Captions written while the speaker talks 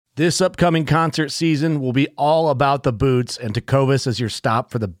This upcoming concert season will be all about the boots, and Tecovas is your stop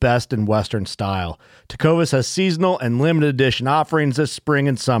for the best in Western style. Tecovas has seasonal and limited edition offerings this spring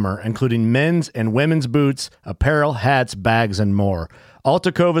and summer, including men's and women's boots, apparel, hats, bags, and more. All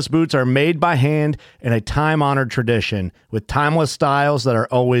Tecovas boots are made by hand in a time-honored tradition with timeless styles that are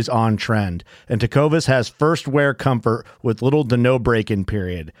always on trend. And Tecovas has first wear comfort with little to no break-in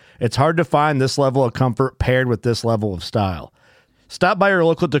period. It's hard to find this level of comfort paired with this level of style. Stop by your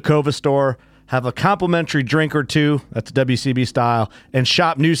local Tecovas store, have a complimentary drink or two, that's WCB style, and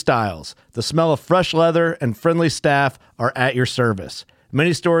shop new styles. The smell of fresh leather and friendly staff are at your service.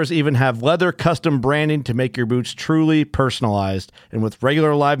 Many stores even have leather custom branding to make your boots truly personalized. And with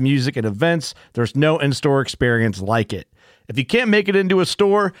regular live music and events, there's no in-store experience like it. If you can't make it into a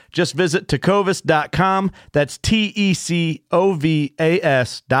store, just visit tecovas.com. That's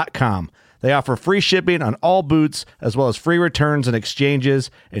TECOVAS.com. They offer free shipping on all boots, as well as free returns and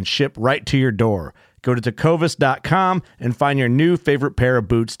exchanges, and ship right to your door. Go to tecovas.com and find your new favorite pair of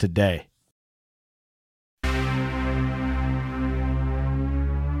boots today.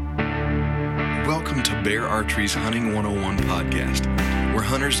 Welcome to Bear Archery's Hunting 101 podcast, where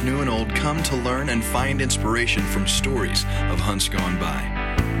hunters new and old come to learn and find inspiration from stories of hunts gone by.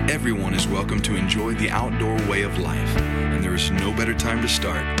 Everyone is welcome to enjoy the outdoor way of life, and there is no better time to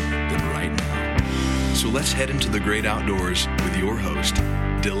start than right now. So let's head into the great outdoors with your host,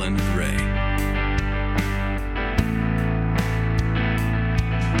 Dylan Ray.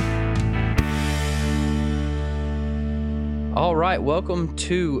 All right, welcome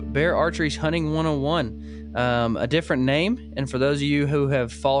to Bear Archery's Hunting 101, a different name. And for those of you who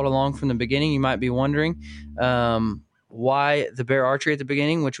have followed along from the beginning, you might be wondering why the Bear Archery at the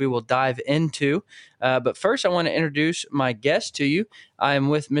beginning, which we will dive into. But first, I want to introduce my guest to you. I am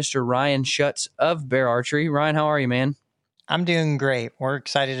with Mr. Ryan Schutz of Bear Archery. Ryan, how are you, man? I'm doing great. We're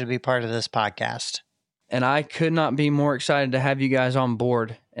excited to be part of this podcast. And I could not be more excited to have you guys on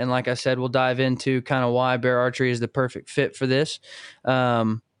board. And like I said, we'll dive into kind of why Bear Archery is the perfect fit for this.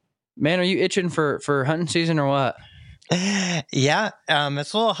 Man, are you itching for hunting season or what? Yeah,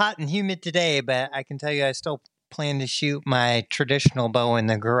 it's a little hot and humid today, but I can tell you I still plan to shoot my traditional bow in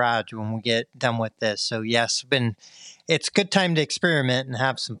the garage when we get done with this. So yes, it's a good time to experiment and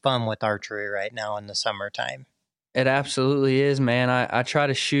have some fun with archery right now in the summertime. It absolutely is, man. I try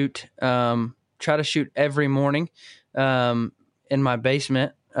to shoot every morning in my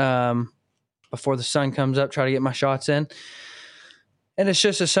basement before the sun comes up, try to get my shots in. And it's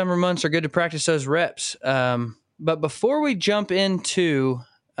just the summer months are good to practice those reps. But before we jump into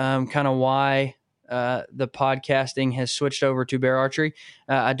kind of why the podcasting has switched over to Bear Archery,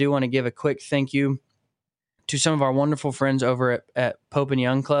 I do want to give a quick thank you to some of our wonderful friends over at Pope and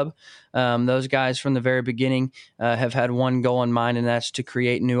Young Club. Those guys from the very beginning have had one goal in mind, and that's to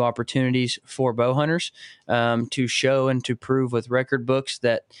create new opportunities for bow hunters, to show and to prove with record books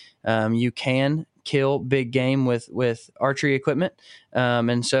that you can kill big game with archery equipment.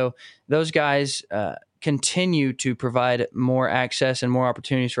 And so those guys continue to provide more access and more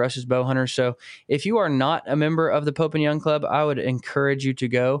opportunities for us as bow hunters. So if you are not a member of the Pope and Young Club, I would encourage you to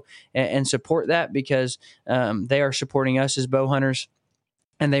go and support that, because they are supporting us as bow hunters,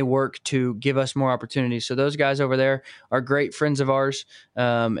 and they work to give us more opportunities. So those guys over there are great friends of ours,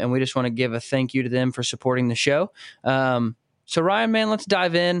 and we just want to give a thank you to them for supporting the show. So Ryan, man, let's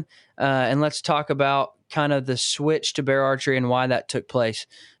dive in and let's talk about kind of the switch to Bear Archery and why that took place.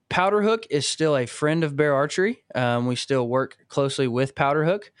 Powderhook is still a friend of Bear Archery. We still work closely with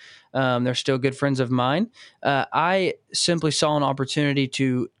Powderhook. They're still good friends of mine. I simply saw an opportunity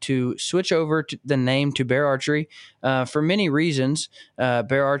to switch over to the name to Bear Archery for many reasons.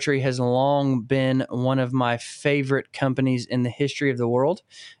 Bear Archery has long been one of my favorite companies in the history of the world.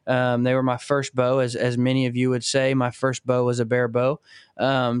 They were my first bow, as many of you would say. My first bow was a Bear bow.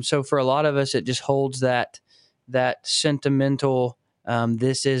 So for a lot of us, it just holds that sentimental.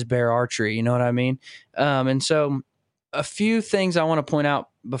 This is Bear Archery, you know what I mean? And so a few things I want to point out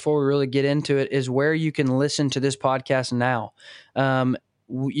before we really get into it is where you can listen to this podcast now.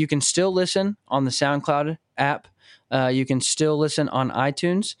 You can still listen on the SoundCloud app. You can still listen on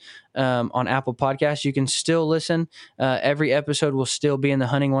iTunes, on Apple Podcasts. You can still listen. Every episode will still be in the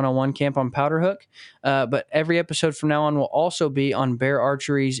Hunting 101 camp on Powderhook. But every episode from now on will also be on Bear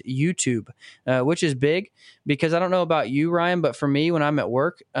Archery's YouTube, which is big because I don't know about you, Ryan, but for me, when I'm at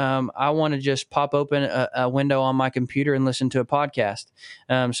work, I want to just pop open a window on my computer and listen to a podcast.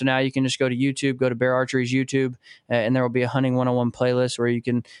 So now you can just go to YouTube, go to Bear Archery's YouTube, and there will be a Hunting 101 playlist where you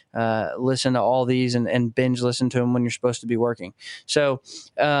can listen to all these and binge listen to them when you're supposed to be working. So,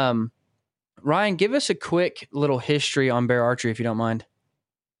 Ryan, give us a quick little history on Bear Archery, if you don't mind.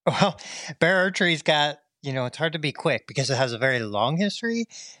 Well, bear archery's got, it's hard to be quick because it has a very long history.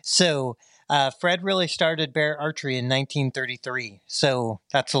 So, Fred really started bear archery in 1933. So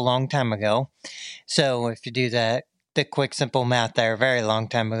that's a long time ago. So if you do the quick, simple math there, very long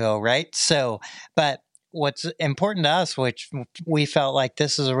time ago, right? So, but what's important to us, which we felt like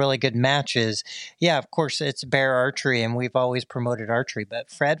this is a really good match, is, yeah, of course, it's bear archery, and we've always promoted archery, but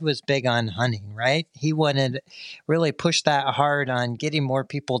Fred was big on hunting, right? He wanted really push that hard on getting more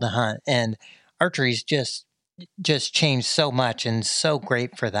people to hunt, and archery's just changed so much and so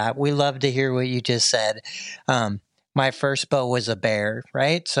great for that. We love to hear what you just said. My first bow was a bear,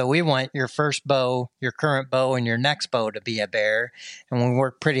 right? So we want your first bow, your current bow, and your next bow to be a bear. And we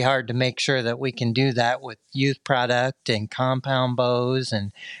work pretty hard to make sure that we can do that with youth product and compound bows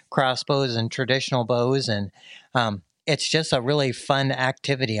and crossbows and traditional bows. And it's just a really fun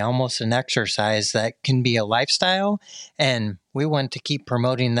activity, almost an exercise that can be a lifestyle. And we want to keep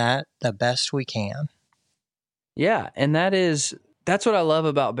promoting that the best we can. Yeah, and that's what I love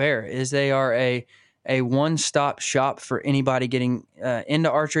about Bear is they are a one-stop shop for anybody getting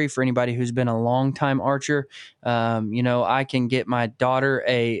into archery, for anybody who's been a long-time archer. I can get my daughter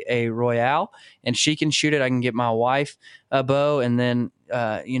a Royale, and she can shoot it. I can get my wife a bow, and then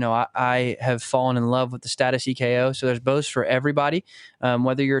I have fallen in love with the Status EKO. So there's bows for everybody,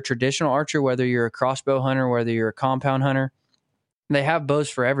 whether you're a traditional archer, whether you're a crossbow hunter, whether you're a compound hunter. They have bows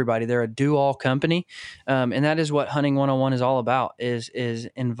for everybody. They're a do-all company, and that is what Hunting 101 is all about, is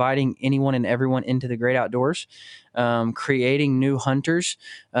inviting anyone and everyone into the great outdoors, creating new hunters,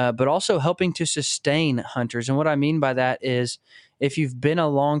 but also helping to sustain hunters. And what I mean by that is if you've been a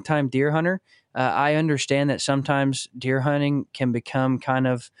long-time deer hunter, I understand that sometimes deer hunting can become kind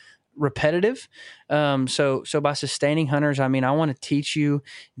of repetitive. So by sustaining hunters, I mean, I want to teach you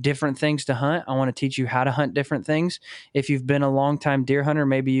different things to hunt. I want to teach you how to hunt different things. If you've been a long time deer hunter,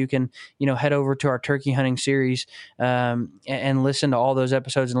 maybe you can, head over to our turkey hunting series, and listen to all those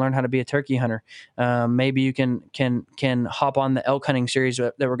episodes and learn how to be a turkey hunter. Maybe you can hop on the elk hunting series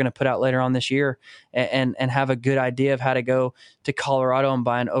that we're going to put out later on this year and have a good idea of how to go to Colorado and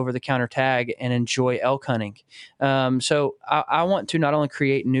buy an over-the-counter tag and enjoy elk hunting. So I want to not only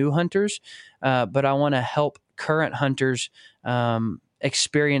create new hunters, but I want to help current hunters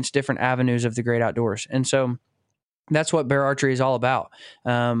experience different avenues of the great outdoors. And so that's what bear archery is all about.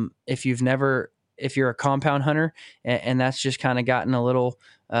 If you're a compound hunter and that's just kind of gotten a little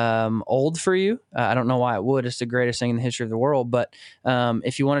old for you, I don't know why it would. It's the greatest thing in the history of the world. But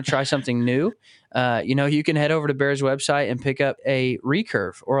if you want to try something new, you can head over to Bear's website and pick up a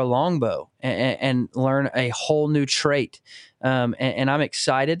recurve or a longbow and learn a whole new trait. And I'm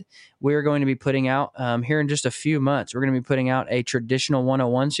excited. We're going to be putting out here in just a few months. We're going to be putting out a traditional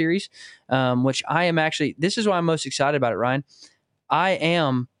 101 series, which I am actually. This is why I'm most excited about it, Ryan. I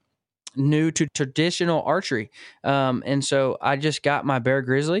am new to traditional archery, and so I just got my Bear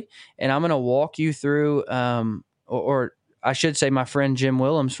Grizzly, and I'm going to walk you through, or I should say my friend Jim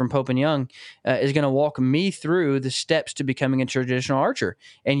Willems from Pope and Young is going to walk me through the steps to becoming a traditional archer.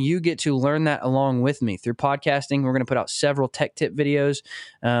 And you get to learn that along with me through podcasting. We're going to put out several tech tip videos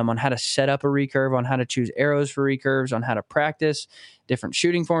on how to set up a recurve, on how to choose arrows for recurves, on how to practice different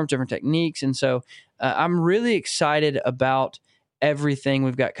shooting forms, different techniques. And so I'm really excited about everything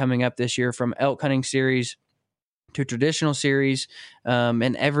we've got coming up this year, from elk hunting series to traditional series,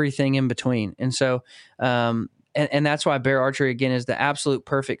 and everything in between. And so, and that's why Bear Archery, again, is the absolute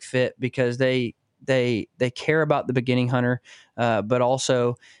perfect fit, because they care about the beginning hunter, but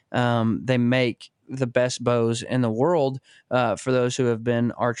also they make the best bows in the world for those who have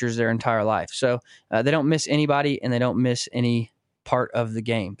been archers their entire life. So they don't miss anybody, and they don't miss any part of the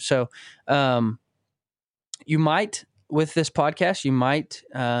game. So you might, with this podcast, you might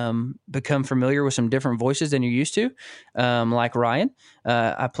become familiar with some different voices than you're used to, like Ryan.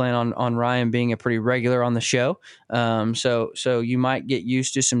 I plan on Ryan being a pretty regular on the show. So you might get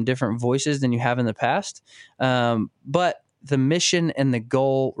used to some different voices than you have in the past. But the mission and the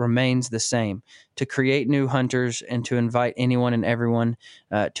goal remains the same: to create new hunters and to invite anyone and everyone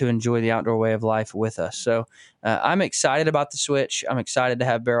to enjoy the outdoor way of life with us. So I'm excited about the switch. I'm excited to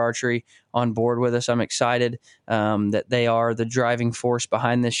have Bear Archery on board with us. I'm excited that they are the driving force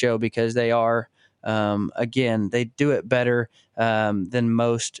behind this show, because they are, again, they do it better than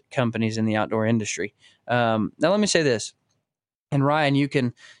most companies in the outdoor industry. Now, let me say this, and Ryan, you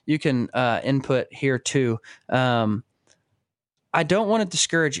can input here too. I don't want to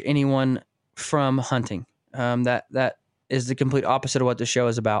discourage anyone from hunting. That is the complete opposite of what the show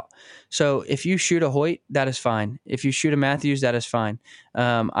is about. So if you shoot a Hoyt, that is fine. If you shoot a Matthews, that is fine.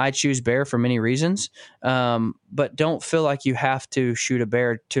 I choose bear for many reasons, but don't feel like you have to shoot a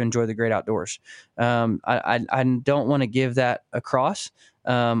bear to enjoy the great outdoors. I don't want to give that across.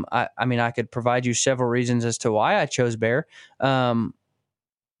 I mean, I could provide you several reasons as to why I chose bear.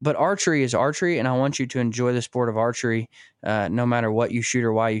 But archery is archery, and I want you to enjoy the sport of archery no matter what you shoot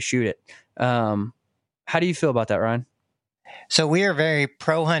or why you shoot it. How do you feel about that, Ryan? So we are very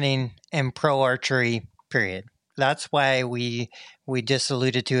pro hunting and pro archery, period. That's why we just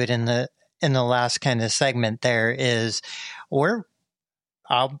alluded to it in the last kind of segment there is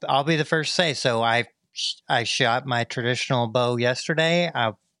I'll be the first to say, so I shot my traditional bow yesterday.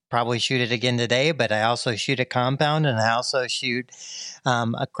 I'll probably shoot it again today, but I also shoot a compound and I also shoot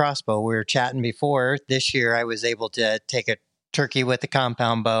a crossbow. We were chatting before. This year I was able to take a turkey with the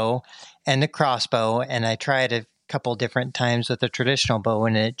compound bow and the crossbow, and I tried a couple different times with the traditional bow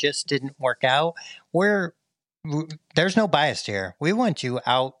and it just didn't work out. There's no bias here. We want you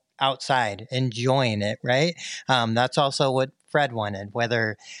outside enjoying it, right? That's also what Fred wanted,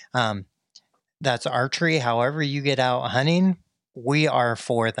 whether that's archery, however you get out hunting, we are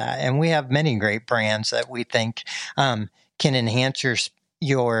for that. And we have many great brands that we think can enhance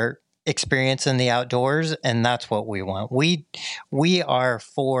your experience in the outdoors, and that's what we want. We are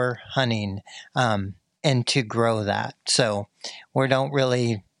for hunting and to grow that. So we don't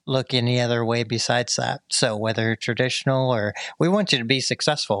really look any other way besides that. So whether traditional or we want you to be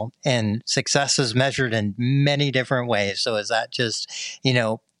successful, and success is measured in many different ways. So is that just,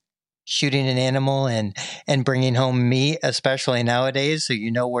 shooting an animal and bringing home meat, especially nowadays, so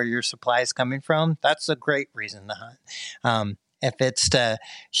you know where your supply is coming from? That's a great reason to hunt. If it's to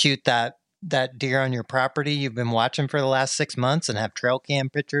shoot that deer on your property you've been watching for the last 6 months and have trail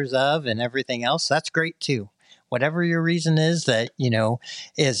cam pictures of and everything else, that's great too. Whatever your reason is that,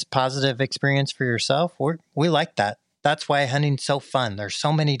 is positive experience for yourself, we like that. That's why hunting's so fun. There's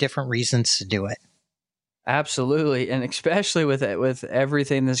so many different reasons to do it. Absolutely. And especially with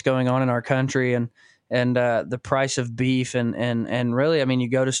everything that's going on in our country and the price of beef and really, I mean, you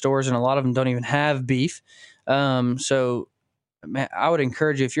go to stores and a lot of them don't even have beef. So man, I would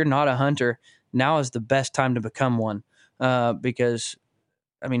encourage you, if you're not a hunter, now is the best time to become one, because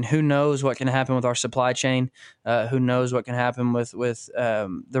I mean, who knows what can happen with our supply chain? Who knows what can happen with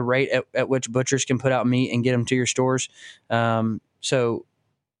the rate at which butchers can put out meat and get them to your stores? So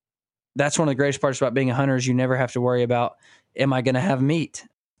that's one of the greatest parts about being a hunter is you never have to worry about, am I going to have meat?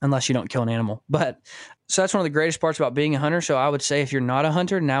 Unless you don't kill an animal. So that's one of the greatest parts about being a hunter. So I would say if you're not a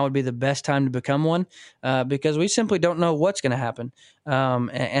hunter, now would be the best time to become one, because we simply don't know what's going to happen.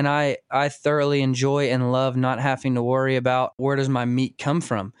 And I thoroughly enjoy and love not having to worry about where does my meat come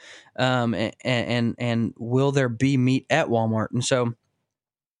from, and will there be meat at Walmart? And so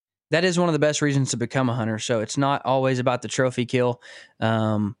that is one of the best reasons to become a hunter. So it's not always about the trophy kill.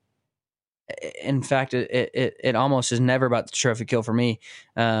 In fact, it almost is never about the trophy kill for me,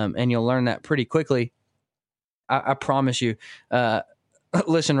 and you'll learn that pretty quickly. I promise you.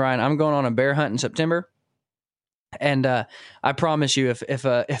 Listen, Ryan, I'm going on a bear hunt in September, and I promise you, if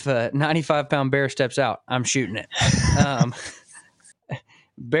a 95-pound bear steps out, I'm shooting it.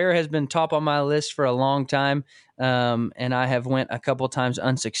 Bear has been top on my list for a long time, and I have went a couple times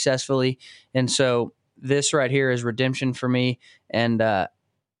unsuccessfully, and so this right here is redemption for me, and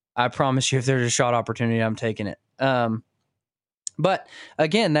I promise you, if there's a shot opportunity, I'm taking it. But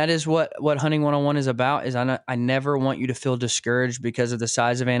again, that is what Hunting 101 is about. Is I never want you to feel discouraged because of the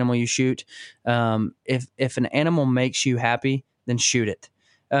size of animal you shoot. If an animal makes you happy, then shoot it.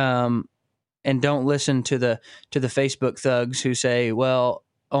 And don't listen to the Facebook thugs who say, well,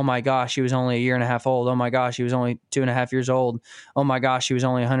 oh my gosh, he was only 1.5 years old. Oh my gosh, he was only 2.5 years old. Oh my gosh, he was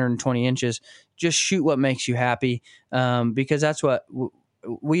only 120 inches. Just shoot what makes you happy, because that's what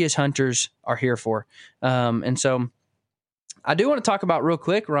we as hunters are here for. And so I do want to talk about real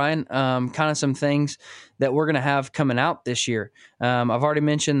quick, Ryan, kind of some things that we're going to have coming out this year. I've already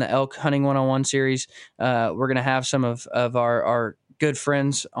mentioned the Elk Hunting 101 series. We're going to have some of our good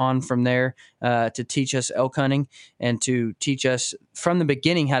friends on from there to teach us elk hunting and to teach us from the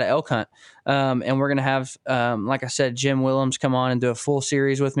beginning how to elk hunt. And we're going to have, like I said, Jim Willems come on and do a full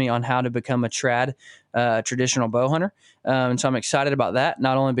series with me on how to become a trad traditional bow hunter. And so I'm excited about that,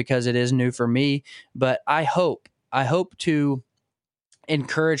 not only because it is new for me, but I hope to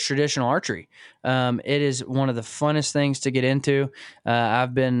encourage traditional archery. It is one of the funnest things to get into.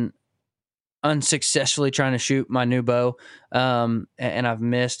 I've been unsuccessfully trying to shoot my new bow, and I've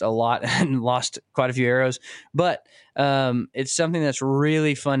missed a lot and lost quite a few arrows. But it's something that's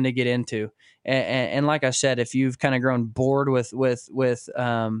really fun to get into. And like I said, if you've kind of grown bored with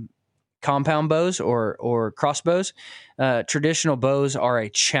compound bows or crossbows, traditional bows are a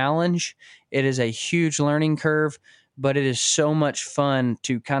challenge. It is a huge learning curve, but it is so much fun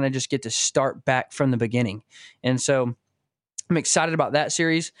to kind of just get to start back from the beginning. And so I'm excited about that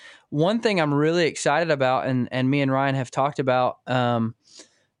series. One thing I'm really excited about, and me and Ryan have talked about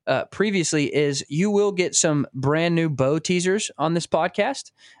previously, is you will get some brand new bow teasers on this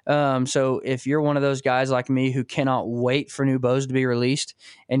podcast. So if you're one of those guys like me who cannot wait for new bows to be released,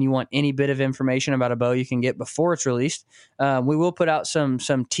 and you want any bit of information about a bow you can get before it's released, we will put out some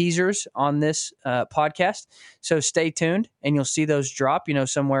teasers on this podcast. So stay tuned, and you'll see those drop,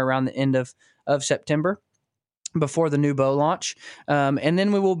 somewhere around the end of September, before the new bow launch. And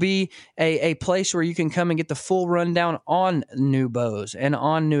then we will be a place where you can come and get the full rundown on new bows and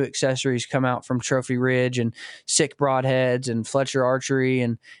on new accessories come out from Trophy Ridge and Sick Broadheads and Fletcher Archery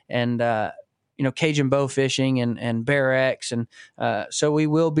and Cajun Bow Fishing and Bear X. And so we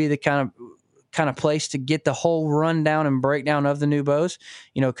will be the kind of place to get the whole rundown and breakdown of the new bows.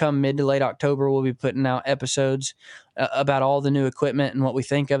 Come mid to late October, we'll be putting out episodes about all the new equipment and what we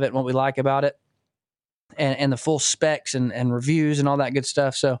think of it and what we like about it. And the full specs and reviews and all that good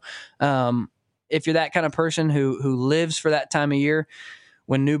stuff. So if you're that kind of person who lives for that time of year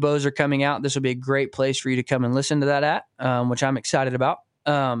when new bows are coming out, this will be a great place for you to come and listen to that at, which I'm excited about.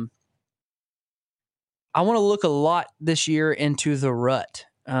 I want to look a lot this year into the rut,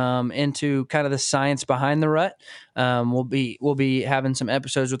 into kind of the science behind the rut. We'll be having some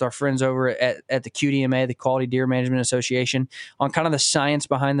episodes with our friends over at the QDMA, the Quality Deer Management Association, on kind of the science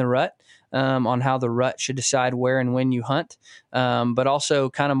behind the rut. On how the rut should decide where and when you hunt, but also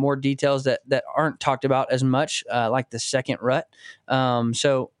kind of more details that aren't talked about as much, like the second rut.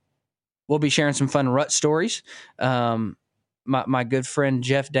 So we'll be sharing some fun rut stories. My good friend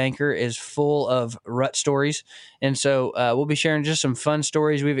Jeff Danker is full of rut stories, and so we'll be sharing just some fun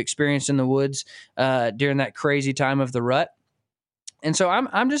stories we've experienced in the woods during that crazy time of the rut. And so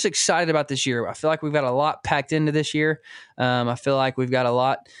I'm just excited about this year. I feel like we've got a lot packed into this year. I feel like we've got a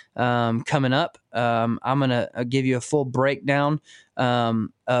lot coming up. I'm going to give you a full breakdown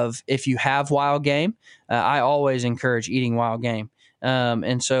of if you have wild game. I always encourage eating wild game.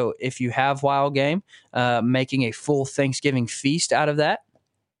 And so if you have wild game, making a full Thanksgiving feast out of that.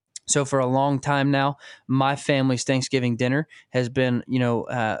 So for a long time now, my family's Thanksgiving dinner has been,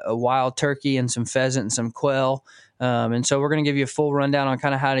 a wild turkey and some pheasant and some quail. And so we're going to give you a full rundown on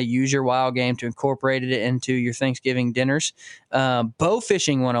kind of how to use your wild game to incorporate it into your Thanksgiving dinners. Bow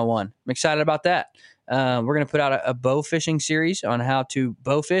fishing 101. I'm excited about that. We're going to put out a bow fishing series on how to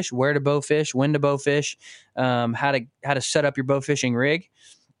bow fish, where to bow fish, when to bow fish, how to set up your bow fishing rig.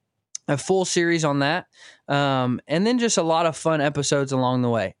 A full series on that. And then just a lot of fun episodes along the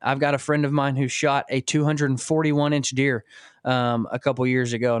way. I've got a friend of mine who shot a 241-inch deer a couple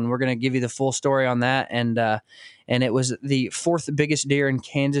years ago, and we're going to give you the full story on that. And it was the fourth biggest deer in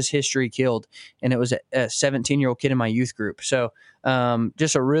Kansas history killed, and it was a 17-year-old kid in my youth group. So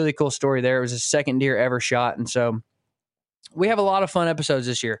just a really cool story there. It was the second deer ever shot, and so we have a lot of fun episodes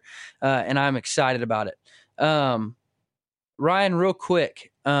this year, and I'm excited about it. Ryan, real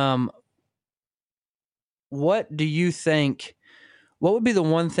quick, what do you think, what would be the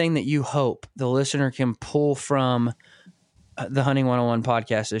one thing that you hope the listener can pull from the Hunting 101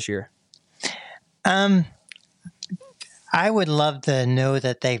 podcast this year? I would love to know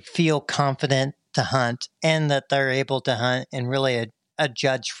that they feel confident to hunt and that they're able to hunt in really a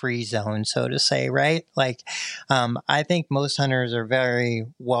judge-free zone, so to say, right? Like, I think most hunters are very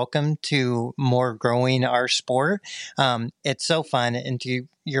welcome to more growing our sport. It's so fun. And to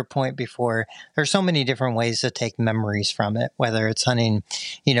your point before, there's so many different ways to take memories from it, whether it's hunting,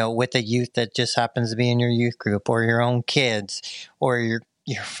 with a youth that just happens to be in your youth group, or your own kids, or your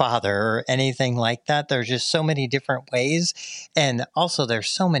father, or anything like that. There's just so many different ways. And also there's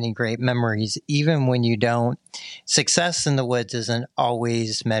so many great memories, even when you don't. Success in the woods isn't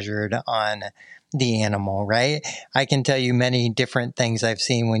always measured on the animal, right? I can tell you many different things I've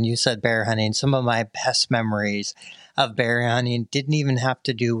seen. When you said bear hunting, some of my best memories of bear hunting didn't even have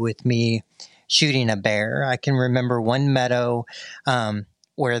to do with me shooting a bear. I can remember one meadow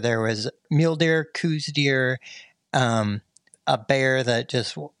where there was mule deer, coos deer, a bear that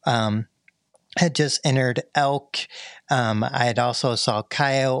just had just entered elk. I had also saw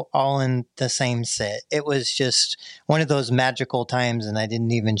coyote all in the same sit. It was just one of those magical times, and I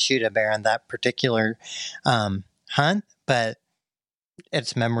didn't even shoot a bear on that particular hunt. But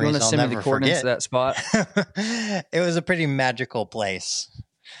It's You memories want to I'll send me the never coordinates forget. to that spot? It was a pretty magical place.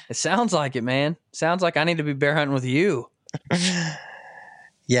 It sounds like it, man. Sounds like I need to be bear hunting with you.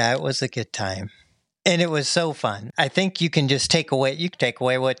 Yeah, it was a good time. And it was so fun. I think you can take away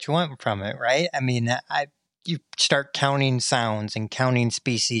what you want from it, right? I mean, you start counting sounds and counting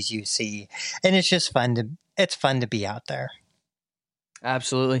species you see, and it's just fun to be out there.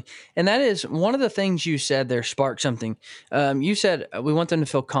 Absolutely. And that is one of the things you said there sparked something. You said we want them to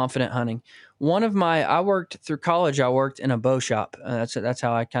feel confident hunting. I worked through college. I worked in a bow shop. That's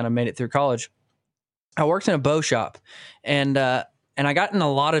how I kind of made it through college. I worked in a bow shop, and I got in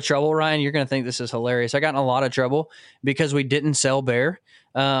a lot of trouble. Ryan, you're going to think this is hilarious. I got in a lot of trouble because we didn't sell bear.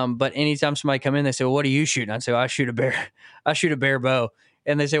 But anytime somebody come in, they say, well, "What are you shooting?" I'd say, well, "I shoot a bear. I shoot a bear bow."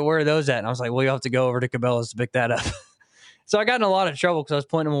 And they say, "Where are those at?" And I was like, "Well, you have to go over to Cabela's to pick that up." So I got in a lot of trouble because I was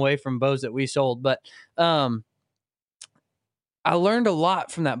pointing them away from bows that we sold. But I learned a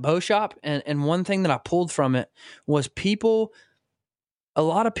lot from that bow shop. And one thing that I pulled from it was a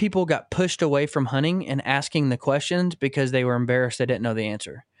lot of people got pushed away from hunting and asking the questions because they were embarrassed they didn't know the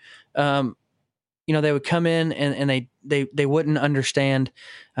answer. They would come in and they wouldn't understand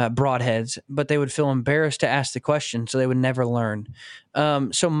broadheads, but they would feel embarrassed to ask the question, so they would never learn.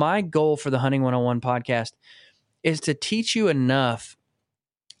 So my goal for the Hunting 101 podcast is to teach you enough,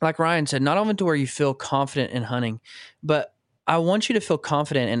 like Ryan said, not only to where you feel confident in hunting, but I want you to feel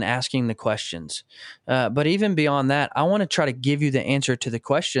confident in asking the questions. But even beyond that, I want to try to give you the answer to the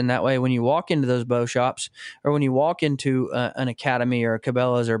question. That way, when you walk into those bow shops or when you walk into an academy or a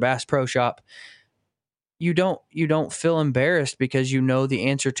Cabela's or Bass Pro Shop, you don't feel embarrassed because you know the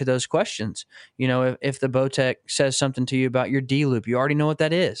answer to those questions. If the bow tech says something to you about your D loop, you already know what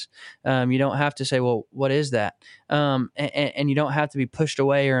that is. You don't have to say, well, what is that? And you don't have to be pushed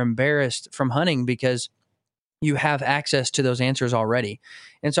away or embarrassed from hunting because you have access to those answers already.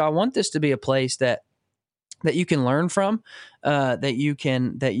 And so I want this to be a place that you can learn from, that you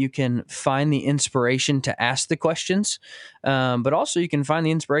can find the inspiration to ask the questions, but also you can find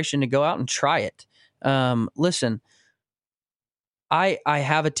the inspiration to go out and try it. Listen, I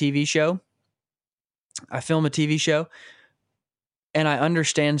have a TV show. I film a TV show, and I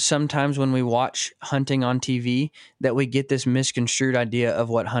understand sometimes when we watch hunting on TV that we get this misconstrued idea of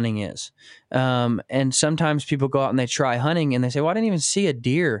what hunting is. And sometimes people go out and they try hunting and they say, well, I didn't even see a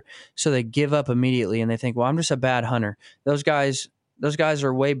deer. So they give up immediately and they think, well, I'm just a bad hunter. Those guys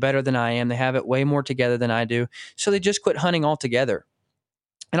are way better than I am. They have it way more together than I do. So they just quit hunting altogether.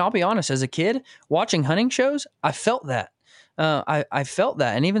 And I'll be honest, as a kid watching hunting shows, I felt that. I felt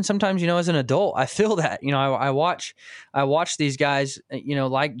that. And even sometimes, as an adult, I feel that. I watch these guys,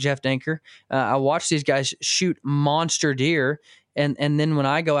 like Jeff Danker. I watch these guys shoot monster deer. And then when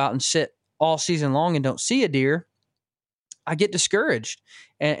I go out and sit all season long and don't see a deer, I get discouraged.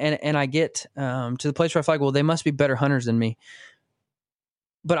 And I get to the place where I feel like, well, they must be better hunters than me.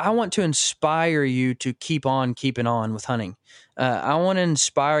 But I want to inspire you to keep on keeping on with hunting. I want to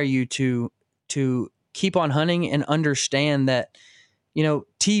inspire you to keep on hunting and understand that,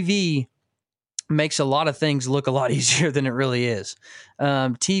 TV makes a lot of things look a lot easier than it really is.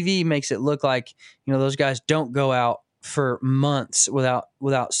 TV makes it look like, those guys don't go out for months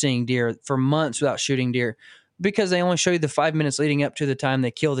without seeing deer, for months without shooting deer, because they only show you the 5 minutes leading up to the time they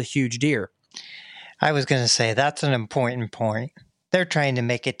kill the huge deer. I was going to say that's an important point. They're trying to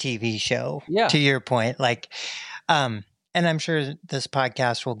make a TV show, to your point. And I'm sure this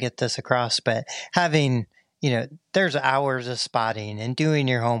podcast will get this across, but having, there's hours of spotting and doing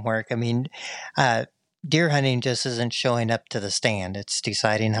your homework. I mean, deer hunting just isn't showing up to the stand. It's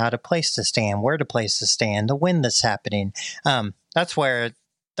deciding how to place the stand, where to place the stand, the wind that's happening. That's where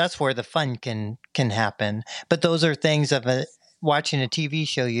the fun can happen. But those are things watching a TV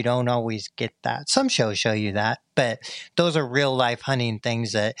show, you don't always get that. Some shows show you that, but those are real life hunting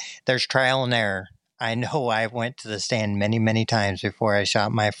things that there's trial and error. I know I went to the stand many, many times before I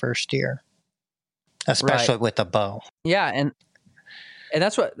shot my first deer, especially with a bow. Yeah. And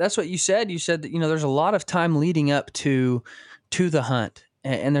that's what you said. You said that, there's a lot of time leading up to the hunt.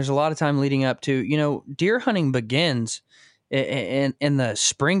 And there's a lot of time leading up to, deer hunting begins in the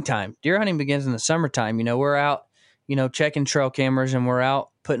springtime. Deer hunting begins in the summertime. We're out, checking trail cameras, and we're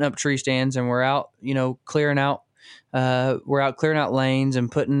out putting up tree stands, and we're out, clearing out lanes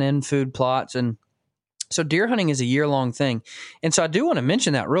and putting in food plots. And So deer hunting is a year-long thing. And so I do want to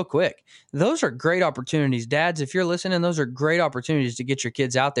mention that real quick. Those are great opportunities. Dads, if you're listening, those are great opportunities to get your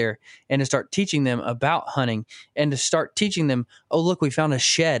kids out there and to start teaching them about hunting and to start teaching them, oh, look, we found a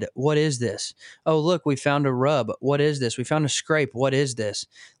shed. What is this? Oh, look, we found a rub. What is this? We found a scrape. What is this?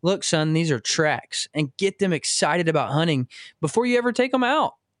 Look, son, these are tracks. And get them excited about hunting before you ever take them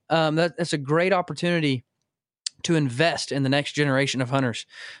out. That's a great opportunity to invest in the next generation of hunters.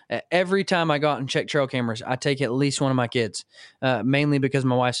 Every time I go out and check trail cameras, I take at least one of my kids, mainly because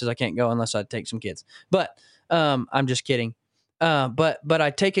my wife says I can't go unless I take some kids. But I'm just kidding. But I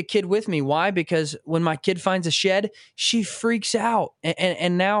take a kid with me. Why? Because when my kid finds a shed, she freaks out.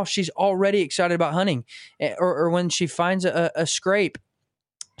 And now she's already excited about hunting. Or when she finds a scrape,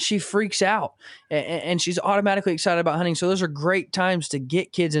 she freaks out and she's automatically excited about hunting. So those are great times to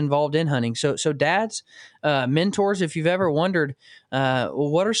get kids involved in hunting. So dads, mentors, if you've ever wondered,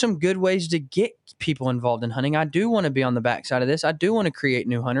 what are some good ways to get people involved in hunting? I do want to be on the backside of this. I do want to create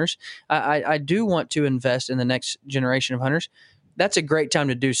new hunters. I do want to invest in the next generation of hunters. That's a great time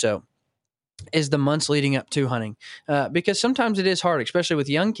to do so, is the months leading up to hunting. Because sometimes it is hard, especially with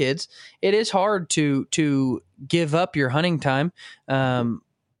young kids. It is hard to give up your hunting time,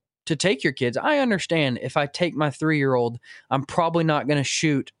 to take your kids. I understand if I take my 3-year-old, I'm probably not going to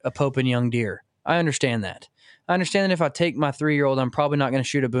shoot a Pope and young deer. I understand that. I understand that if I take my 3-year-old, I'm probably not going to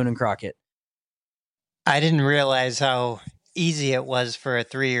shoot a Boone and Crockett. I didn't realize how easy it was for a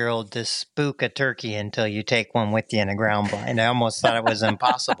 3-year-old to spook a turkey until you take one with you in a ground blind. I almost thought it was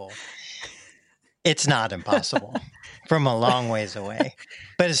impossible. It's not impossible from a long ways away,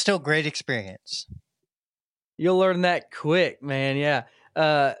 but it's still a great experience. You'll learn that quick, man.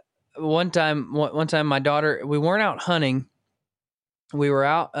 Yeah. One time, my daughter, we weren't out hunting. We were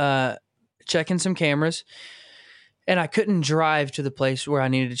out checking some cameras, and I couldn't drive to the place where I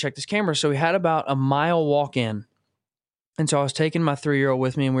needed to check this camera. So we had about a mile walk in. And so I was taking my 3-year-old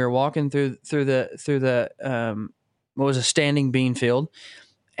with me, and we were walking through the what was a standing bean field.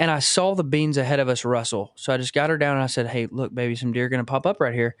 And I saw the beans ahead of us rustle. So I just got her down and I said, hey, look, baby, some deer are going to pop up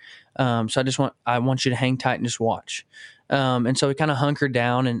right here. So I want you to hang tight and just watch. And so we kind of hunkered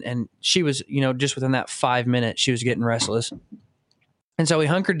down, and she was, just within that 5 minutes, she was getting restless. And so we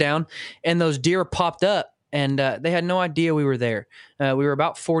hunkered down, and those deer popped up, and they had no idea we were there. We were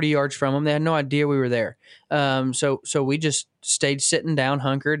about 40 yards from them. They had no idea we were there. So we just stayed sitting down,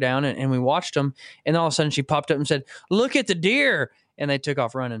 hunkered down, and we watched them. And all of a sudden she popped up and said, look at the deer. And they took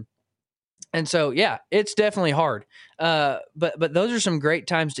off running. And so, yeah, it's definitely hard. But those are some great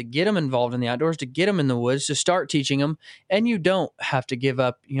times to get them involved in the outdoors, to get them in the woods, to start teaching them. And you don't have to give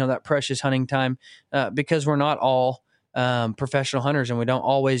up, that precious hunting time, because we're not all professional hunters, and we don't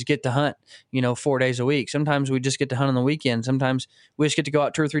always get to hunt, 4 days a week. Sometimes we just get to hunt on the weekend. Sometimes we just get to go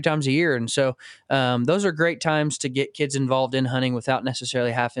out 2 or 3 times a year. And so those are great times to get kids involved in hunting without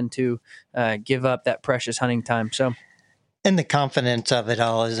necessarily having to give up that precious hunting time. So. And the confidence of it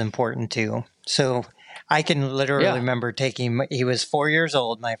all is important too. So I can literally remember he was 4 years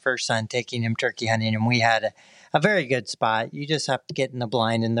old, my first son, taking him turkey hunting, and we had a very good spot. You just have to get in the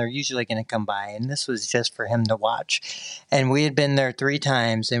blind, and they're usually going to come by. And this was just for him to watch. And we had been there 3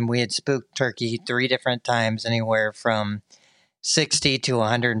 times, and we had spooked turkey 3 different times, anywhere from 60 to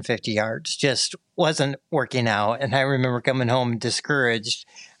 150 yards. Just wasn't working out. And I remember coming home discouraged.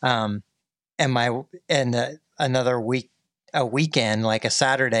 A weekend, like a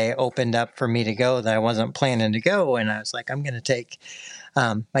Saturday, opened up for me to go that I wasn't planning to go. And I was like, I'm going to take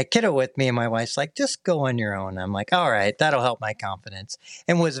my kiddo with me. And my wife's like, just go on your own. I'm like, all right, that'll help my confidence.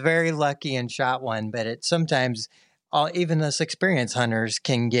 And was very lucky and shot one. But sometimes even us experienced hunters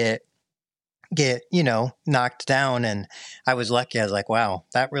can get knocked down. And I was lucky. I was like, wow,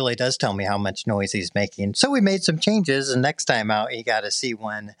 that really does tell me how much noise he's making. So we made some changes. And next time out, he got to see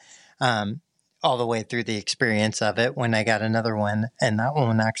one all the way through the experience of it when I got another one. And that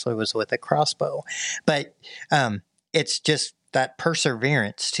one actually was with a crossbow. But it's just that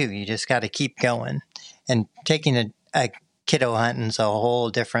perseverance too. You just got to keep going. And taking a kiddo hunting's a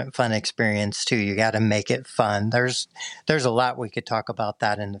whole different fun experience too. You got to make it fun. There's a lot we could talk about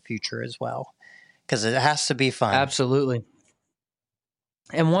that in the future as well, because it has to be fun. Absolutely.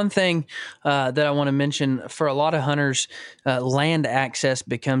 And one thing that I want to mention, for a lot of hunters, land access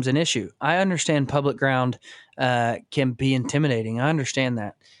becomes an issue. I understand public ground can be intimidating. I understand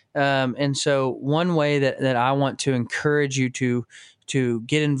that. And so one way that I want to encourage you to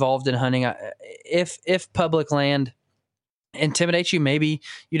get involved in hunting, if public land intimidates you. Maybe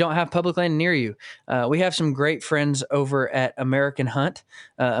you don't have public land near you. We have some great friends over at American Hunt.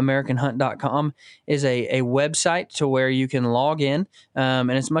 AmericanHunt.com is a website to where you can log in,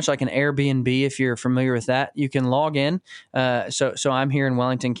 and it's much like an Airbnb if you're familiar with that. You can log in. So I'm here in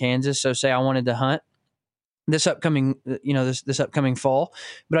Wellington, Kansas. So say I wanted to hunt this upcoming, this upcoming fall,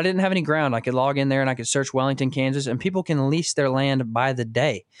 but I didn't have any ground. I could log in there and I could search Wellington, Kansas, and people can lease their land by the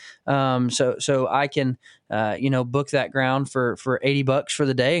day. So I can, book that ground for $80 for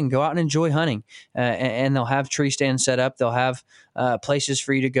the day and go out and enjoy hunting. And they'll have tree stands set up. They'll have places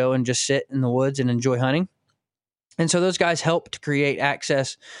for you to go and just sit in the woods and enjoy hunting. And so those guys help to create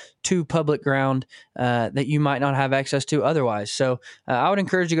access to public ground that you might not have access to otherwise. So I would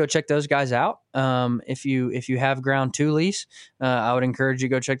encourage you to go check those guys out. If you have ground to lease, I would encourage you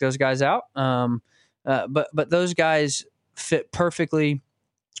to go check those guys out. But those guys fit perfectly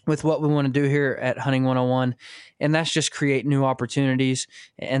with what we want to do here at Hunting 101, and that's just create new opportunities.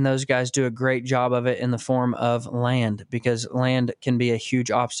 And those guys do a great job of it in the form of land, because land can be a huge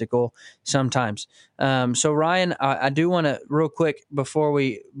obstacle sometimes. So Ryan, I do want to real quick before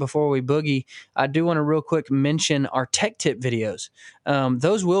we boogie, I do want to real quick mention our tech tip videos.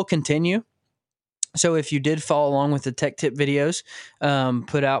 Those will continue. So if you did follow along with the tech tip videos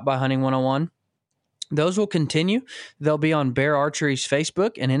put out by Hunting 101, those will continue. They'll be on Bear Archery's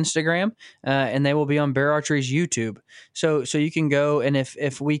Facebook and Instagram, and they will be on Bear Archery's YouTube. So you can go, and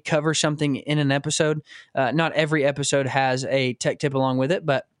if we cover something in an episode, not every episode has a tech tip along with it,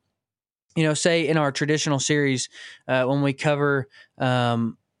 but say in our traditional series, when we cover,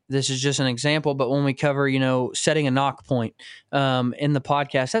 this is just an example, but when we cover, setting a knock point in the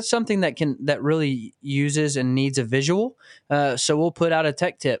podcast, that's something that really uses and needs a visual. So we'll put out a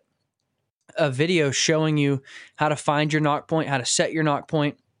tech tip, a video showing you how to find your knock point, how to set your knock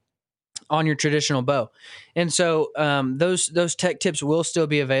point on your traditional bow. And so those tech tips will still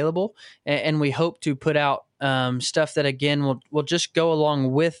be available, and we hope to put out stuff that, again, will just go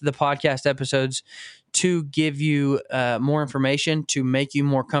along with the podcast episodes to give you more information, to make you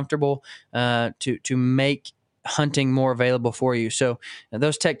more comfortable, to make hunting more available for you. So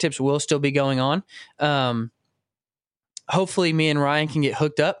those tech tips will still be going on. Hopefully me and Ryan can get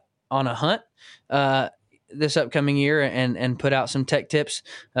hooked up on a hunt this upcoming year and put out some tech tips,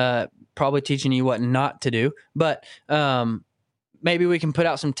 probably teaching you what not to do. But maybe we can put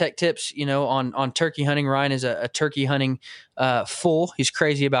out some tech tips, on turkey hunting. Ryan is a turkey hunting fool. He's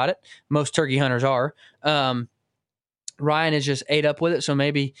crazy about it. Most turkey hunters are. Ryan is just ate up with it. So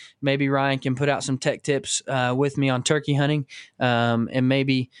maybe Ryan can put out some tech tips with me on turkey hunting, and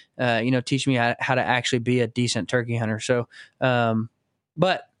maybe teach me how to actually be a decent turkey hunter. So,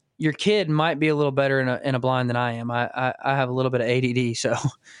 but your kid might be a little better in a blind than I am. I have a little bit of ADD, so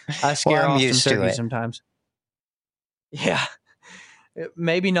I scare off some turkeys sometimes. Yeah,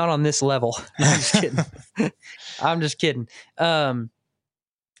 maybe not on this level. No, I'm just kidding. I'm just kidding.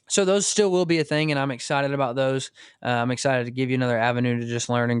 So those still will be a thing, and I'm excited about those. I'm excited to give you another avenue to just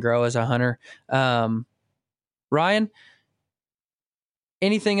learn and grow as a hunter. Ryan,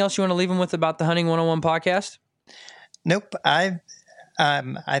 anything else you want to leave them with about the Hunting 101 podcast? Nope.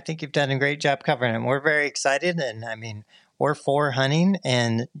 I think you've done a great job covering it. We're very excited, and we're for hunting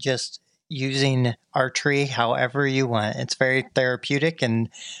and just using archery however you want. It's very therapeutic in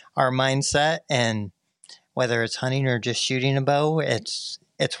our mindset, and whether it's hunting or just shooting a bow, it's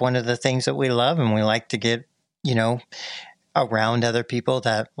one of the things that we love, and we like to get, around other people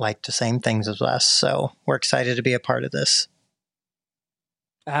that like the same things as us. So we're excited to be a part of this.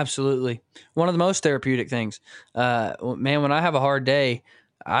 Absolutely. One of the most therapeutic things. Man, when I have a hard day,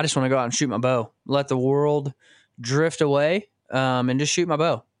 I just want to go out and shoot my bow, let the world drift away, and just shoot my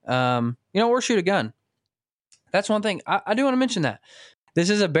bow. Or shoot a gun. That's one thing. I do want to mention that. This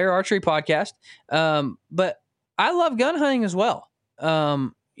is a Bear Archery podcast, but I love gun hunting as well.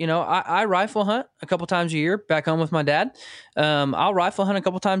 I rifle hunt a couple times a year back home with my dad. I'll rifle hunt a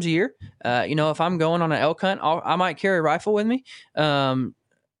couple times a year. If I'm going on an elk hunt, I might carry a rifle with me.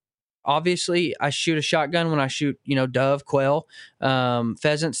 Obviously, I shoot a shotgun when I shoot, dove, quail,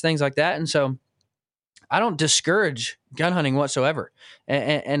 pheasants, things like that. And so I don't discourage gun hunting whatsoever,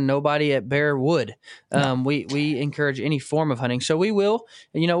 and nobody at Bear would. We encourage any form of hunting. So we will,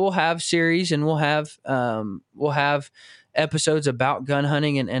 we'll have series, and we'll have episodes about gun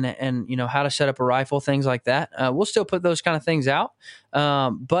hunting and how to set up a rifle, things like that. We'll still put those kind of things out,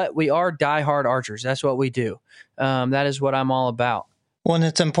 but we are diehard archers. That's what we do. That is what I'm all about. Well, and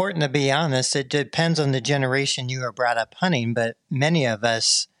it's important to be honest. It depends on the generation you were brought up hunting, but many of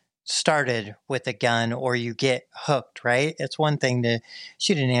us started with a gun, or you get hooked, right? It's one thing to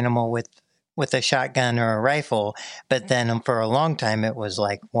shoot an animal with with a shotgun or a rifle. But then for a long time, it was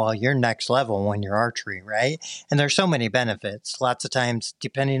like, well, you're next level when you're archery, right? And there's so many benefits. Lots of times,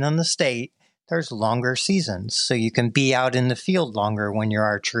 depending on the state, there's longer seasons. So you can be out in the field longer when you're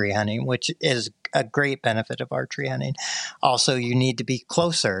archery hunting, which is a great benefit of archery hunting. Also, you need to be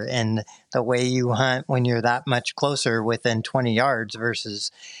closer. And the way you hunt when you're that much closer within 20 yards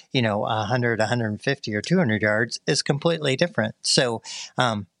versus, 100, 150 or 200 yards is completely different. So,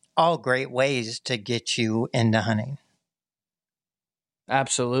 all great ways to get you into hunting.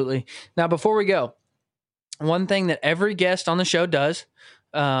 Absolutely. Now, before we go, one thing that every guest on the show does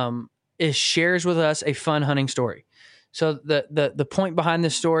is shares with us a fun hunting story. So the point behind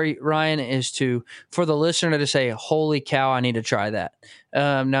this story, Ryan, is for the listener to say, "Holy cow, I need to try that."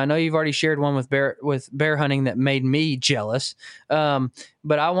 Now I know you've already shared one with bear hunting that made me jealous,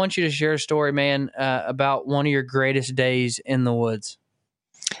 but I want you to share a story, man, about one of your greatest days in the woods.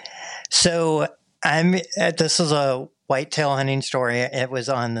 So this is a whitetail hunting story. It was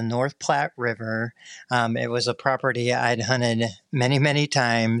on the North Platte River. It was a property I'd hunted many, many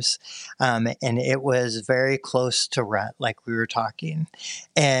times. And it was very close to rut, like we were talking.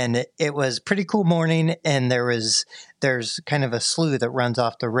 And it was a pretty cool morning. And there's kind of a slough that runs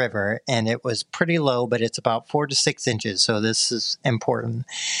off the river, and it was pretty low, but it's about 4 to 6 inches. So this is important.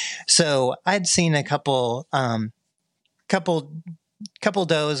 So I'd seen a couple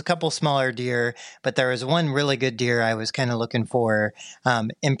does, a couple smaller deer, but there was one really good deer I was kind of looking for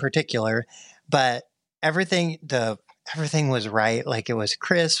in particular. But everything was right. Like, it was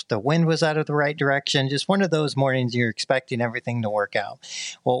crisp. The wind was out of the right direction. Just one of those mornings you're expecting everything to work out.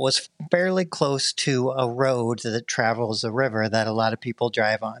 Well, it was fairly close to a road that travels the river that a lot of people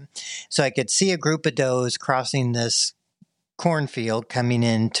drive on. So I could see a group of does crossing this cornfield coming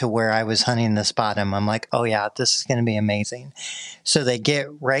into where I was hunting this bottom. I'm like, oh yeah, this is going to be amazing. So they get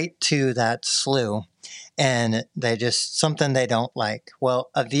right to that slough, and they just, something they don't like.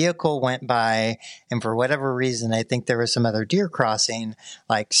 Well, a vehicle went by, and for whatever reason, I think there was some other deer crossing,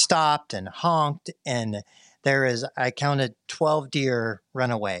 like stopped and honked, and I counted 12 deer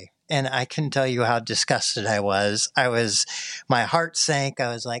run away. And I couldn't tell you how disgusted I was. My heart sank.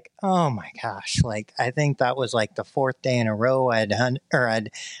 I was like, oh my gosh. Like, I think that was like the 4th day in a row I'd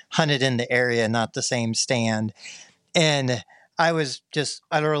hunted in the area, not the same stand. And I was just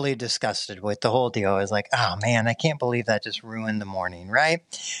utterly disgusted with the whole deal. I was like, oh man, I can't believe that just ruined the morning, right?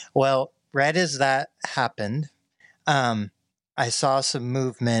 Well, right as that happened, I saw some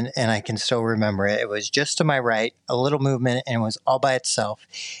movement, and I can still remember it. It was just to my right, a little movement, and it was all by itself.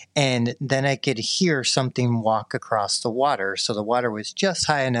 And then I could hear something walk across the water. So the water was just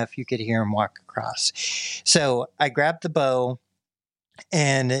high enough you could hear him walk across. So I grabbed the bow,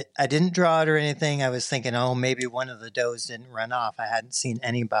 and I didn't draw it or anything. I was thinking, oh, maybe one of the does didn't run off. I hadn't seen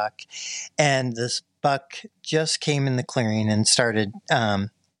any buck. And this buck just came in the clearing and started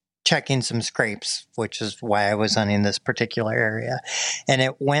checking some scrapes, which is why I was hunting this particular area. And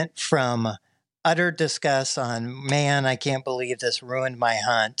it went from utter disgust on, man, I can't believe this ruined my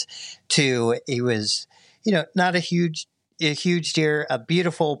hunt, to he was, not a huge deer, a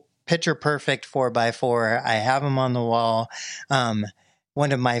beautiful picture perfect 4x4. I have him on the wall.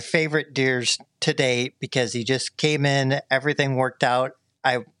 One of my favorite deers to date, because he just came in, everything worked out.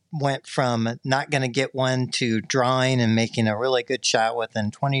 I went from not going to get one to drawing and making a really good shot within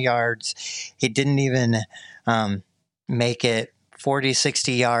 20 yards. He didn't even make it 40,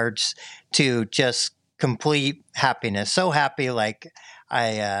 60 yards to just complete happiness. So happy, like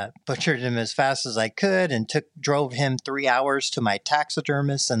I butchered him as fast as I could and drove him 3 hours to my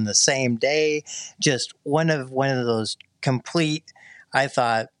taxidermist in the same day. Just one of those complete, I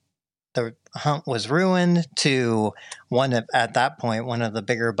thought the hunt was ruined, to at that point, one of the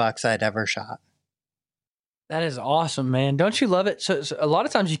bigger bucks I'd ever shot. That is awesome, man. Don't you love it? So a lot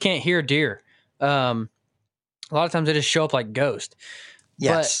of times you can't hear deer. A lot of times they just show up like ghosts.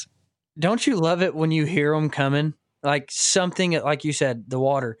 Yes. But don't you love it when you hear them coming? Like something, like you said, the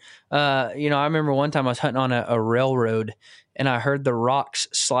water. I remember one time I was hunting on a railroad, and I heard the rocks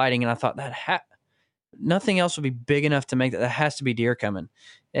sliding, and I thought nothing else would be big enough to make that. That has to be deer coming.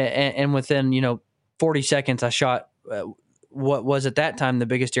 And within, 40 seconds, I shot what was at that time the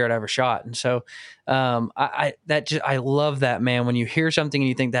biggest deer I'd ever shot. And so I love that, man, when you hear something and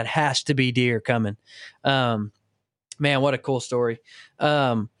you think that has to be deer coming. Man, what a cool story.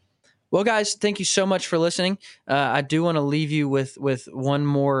 Well, guys, thank you so much for listening. I do want to leave you with one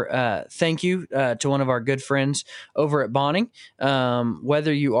more thank you to one of our good friends over at Bonning.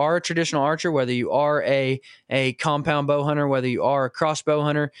 Whether you are a traditional archer, whether you are a compound bow hunter, whether you are a crossbow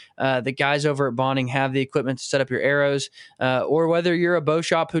hunter, the guys over at Bonning have the equipment to set up your arrows, or whether you're a bow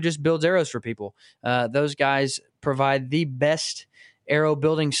shop who just builds arrows for people. Those guys provide the best arrow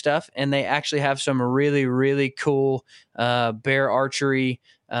building stuff, and they actually have some really, really cool bear archery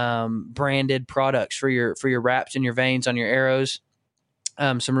branded products for your wraps and your vanes on your arrows.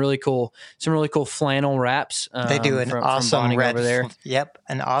 Some really cool flannel wraps. They do an awesome red over there.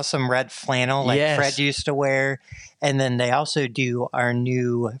 An awesome red flannel like Fred used to wear. And then they also do our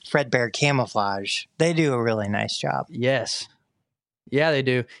new Fredbear camouflage. They do a really nice job. Yes. Yeah, they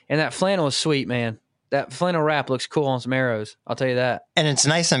do. And that flannel is sweet, man. That flannel wrap looks cool on some arrows. I'll tell you that. And it's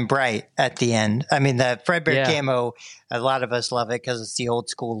nice and bright at the end. I mean, the Fredbear camo, a lot of us love it because it's the old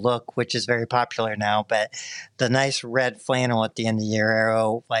school look, which is very popular now. But the nice red flannel at the end of your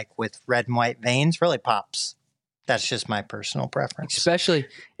arrow, like with red and white veins, really pops. That's just my personal preference. Especially,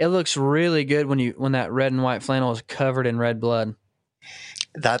 it looks really good when that red and white flannel is covered in red blood.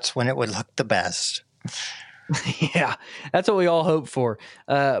 That's when it would look the best. Yeah, that's what we all hope for.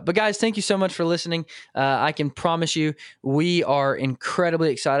 But guys, thank you so much for listening. I can promise you we are incredibly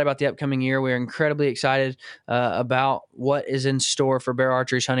excited about the upcoming year. We're incredibly excited about what is in store for Bear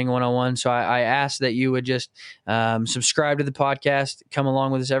Archery's Hunting 101. So I ask that you would just subscribe to the podcast, come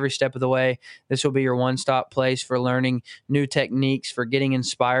along with us every step of the way. This will be your one-stop place for learning new techniques, for getting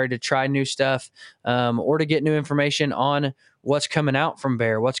inspired to try new stuff, or to get new information on what's coming out from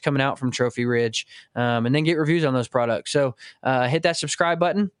Bear, what's coming out from Trophy Ridge, and then get reviews on those products. So hit that subscribe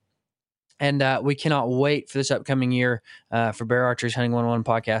button, and we cannot wait for this upcoming year for Bear Archery's Hunting 101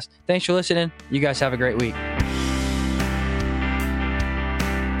 podcast. Thanks for listening. You guys have a great week.